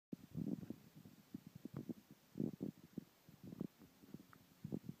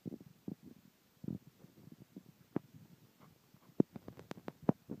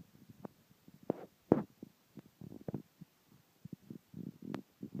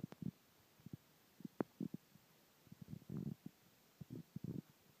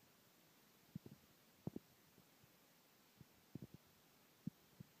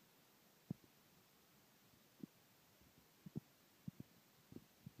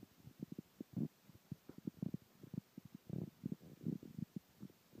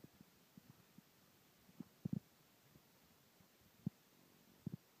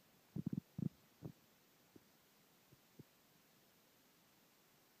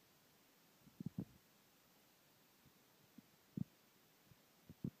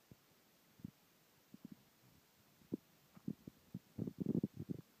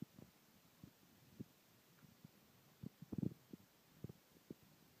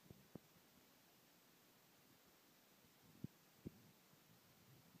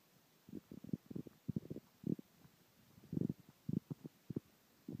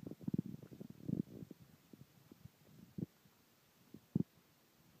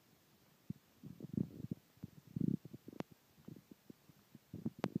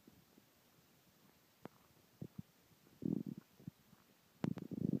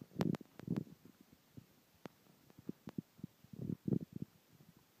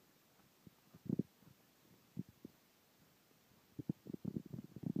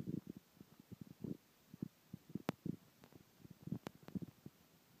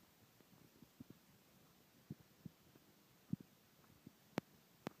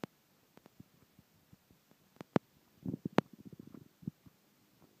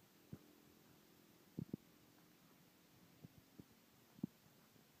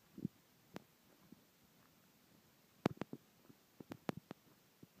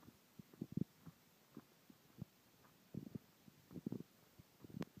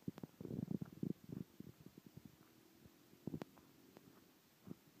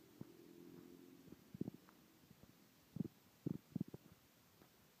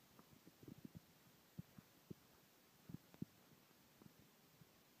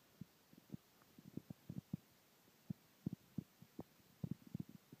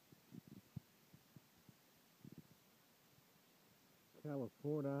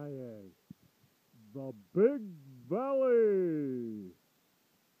California, the Big Valley.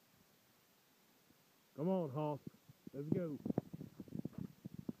 Come on, Hoss. Let's go.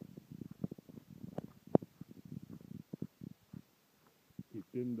 Keep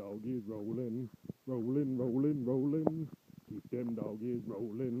them doggies rolling, rolling, rolling, rolling. Keep them doggies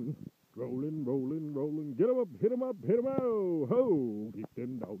rolling, rolling, rolling, rolling. Get 'em up, hit 'em up, hit 'em out. Ho! Keep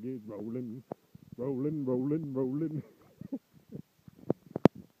them doggies rolling, rolling, rolling, rolling.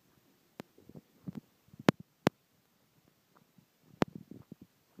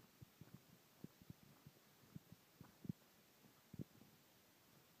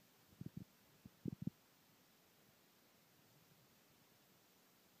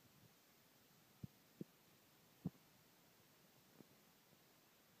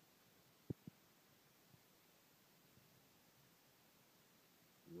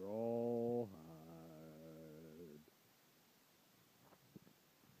 Rawhide.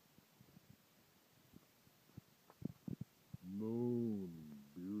 Moon,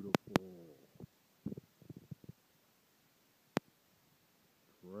 beautiful.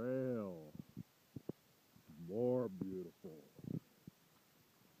 Trail, more beautiful.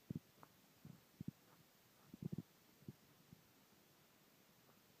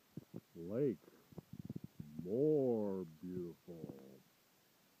 Lake, more beautiful.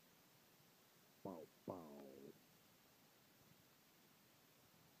 Bow, bow.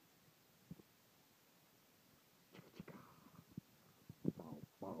 Bow,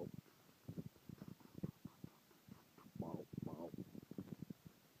 bow. Bow, bow.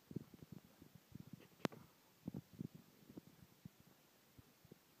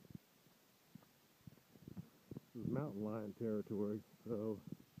 This is mountain lion territory, so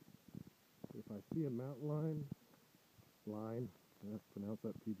if I see a mountain lion, let's pronounce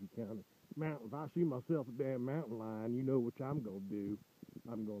that PG County. If I see myself a damn mountain lion, you know what I'm gonna do.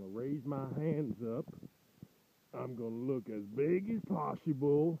 I'm gonna raise my hands up. I'm gonna look as big as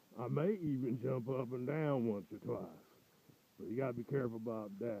possible. I may even jump up and down once or twice. So you gotta be careful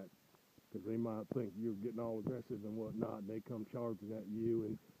about that, because they might think you're getting all aggressive and whatnot, and they come charging at you,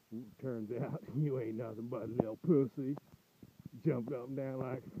 and turns out you ain't nothing but a little pussy, jumping up and down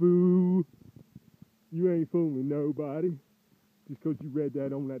like a fool. You ain't fooling nobody. Just 'cause you read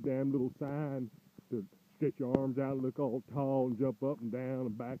that on that damn little sign to stretch your arms out, look all tall, and jump up and down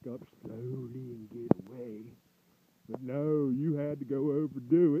and back up slowly and get away. But no, you had to go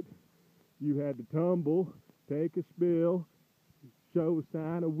overdo it. You had to tumble, take a spill, show a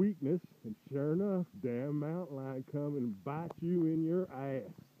sign of weakness, and sure enough, damn mountain lion come and bite you in your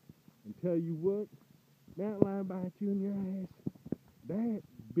ass. And tell you what, mountain lion bite you in your ass, that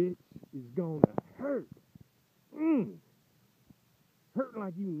bitch is gonna hurt. Hurt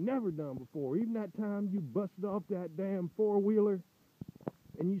like you never done before. Even that time you busted off that damn four-wheeler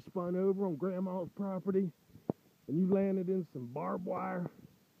and you spun over on grandma's property and you landed in some barbed wire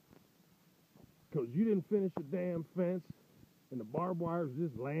because you didn't finish the damn fence and the barbed wire was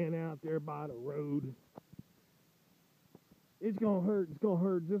just laying out there by the road. It's gonna hurt. It's gonna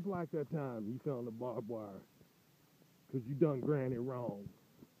hurt just like that time you found the barbed wire because you done Granny wrong.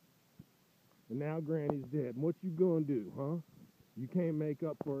 And now Granny's dead. And what you gonna do, huh? You can't make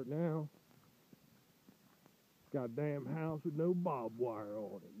up for it now. Got a damn house with no barbed wire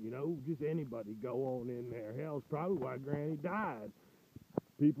on it. You know, just anybody go on in there. Hell, it's probably why Granny died.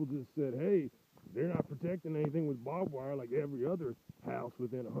 People just said, hey, they're not protecting anything with barbed wire like every other house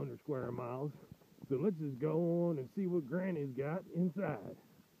within 100 square miles. So let's just go on and see what Granny's got inside.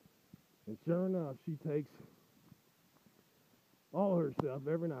 And sure enough, she takes all her stuff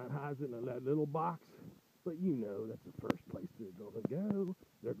every night, hides it in that little box. But you know that's the first place they're going to go.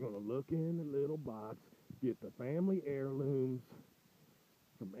 They're going to look in the little box, get the family heirlooms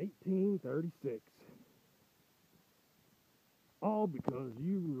from 1836. All because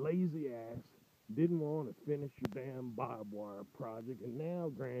you lazy ass didn't want to finish your damn barbed wire project, and now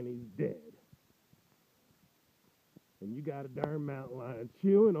Granny's dead. And you got a darn mountain lion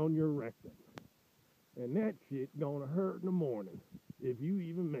chewing on your rectum. And that shit gonna hurt in the morning, if you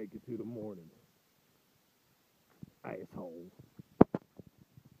even make it to the morning. Asshole.